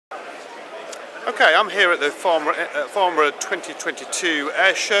Okay, I'm here at the Farnborough 2022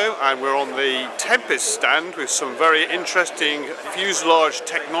 Air Show, and we're on the Tempest stand with some very interesting fuselage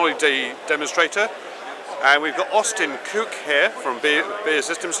technology demonstrator. And we've got Austin Cook here from BAE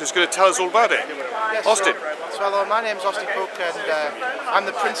Systems, who's going to tell us all about it. Yes, Austin. So hello, my name's Austin Cook, and I'm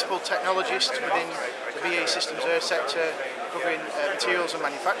the principal technologist within the BAE Systems Air sector, covering materials and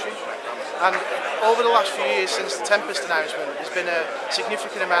manufacturing. And over the last few years, since the Tempest announcement, there's been a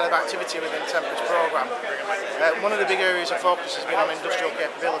significant amount of activity within the Tempest programme. One of the big areas of focus has been on industrial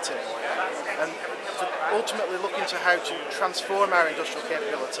capability, and ultimately looking to how to transform our industrial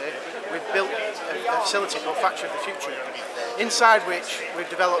capability. We've built a facility called Factory of the Future, inside which we've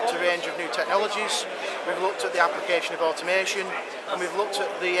developed a range of new technologies. We've looked at the application of automation, and we've looked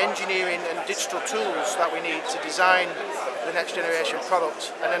at the engineering and digital tools that we need to design the next generation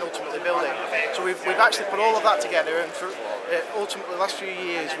product and then ultimately build it. So we've actually put all of that together, and for ultimately the last few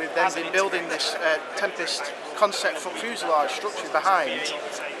years we've then been building this Tempest concept for fuselage structure behind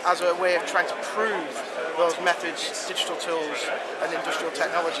as a way of trying to prove those methods, digital tools and industrial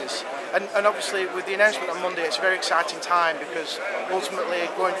technologies. And obviously with the announcement on Monday, it's a very exciting time, because ultimately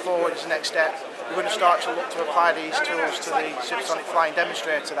going forward as the next step, we're going to start to look to apply these tools to the supersonic flying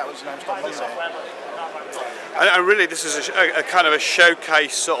demonstrator that was announced on Monday. And really, this is a kind of a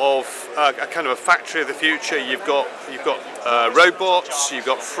showcase of a kind of a factory of the future. You've got robots, you've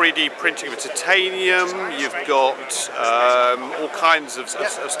got 3D printing of titanium, you've got all kinds of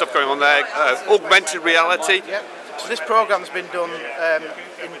stuff going on there. Augmented reality. Yep. So this programme's been done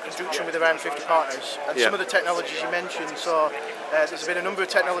in conjunction with around 50 partners, and some of the technologies you mentioned. So there's been a number of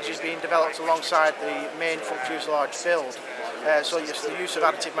technologies being developed alongside the main fuselage build. So yes, the use of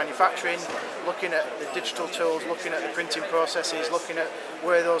additive manufacturing, looking at the digital tools, looking at the printing processes, looking at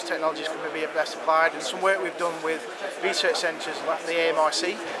where those technologies can be best applied, and some work we've done with research centres like the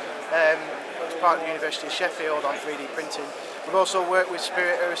AMRC, as part of the University of Sheffield, on 3D printing. We've also worked with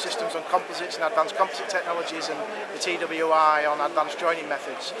Spirit Air Systems on composites and advanced composite technologies, and the TWI on advanced joining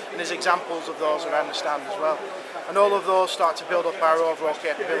methods. And there's examples of those around the stand as well. And all of those start to build up our overall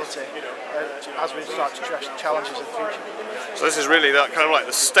capability as we start to address the challenges of the future. So this is really that kind of like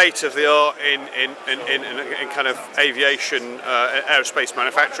the state of the art in kind of aviation, aerospace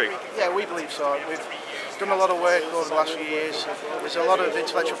manufacturing. Yeah, we believe so. We've done a lot of work over the last few years. There's a lot of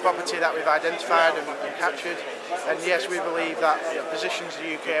intellectual property that we've identified and captured, and yes, we believe that positions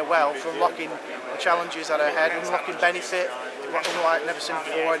the UK well for unlocking the challenges that are ahead, unlocking benefit unlike never seen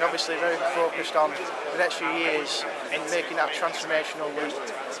before, and obviously very focused on the next few years in making that transformational leap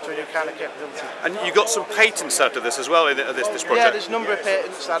to a new kind of capability. And you got some patents out of this as well, in this project? Yeah, there's a number of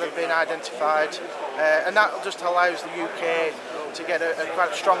patents that have been identified, and that just allows the UK to get a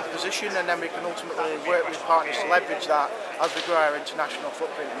quite strong position, and then we can ultimately work with partners to leverage that as we grow our international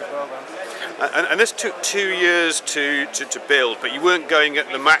footprint in the programme. And this took 2 years to build, but you weren't going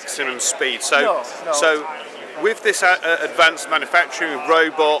at the maximum speed. So, no. So with this advanced manufacturing,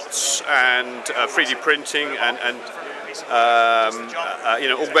 robots and 3D printing and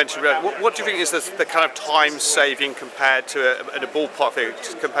augmented reality, what do you think is the kind of time saving compared to a ballpark figure,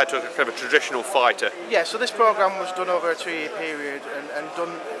 compared to a kind of a traditional fighter? Yeah, so this programme was done over a 2-year period, and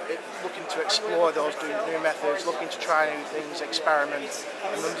done looking to explore those new methods, looking to try new things, experiment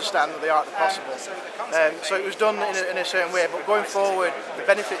and understand the art of the possible. So it was done in a certain way, but going forward, the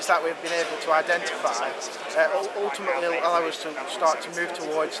benefits that we've been able to identify ultimately allow us to start to move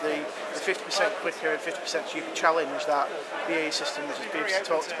towards the 50% quicker and 50% cheaper challenge that BAE Systems has previously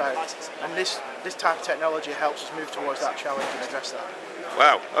talked about, and this type of technology helps us move towards that challenge and address that.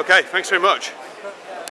 Wow, okay, thanks very much.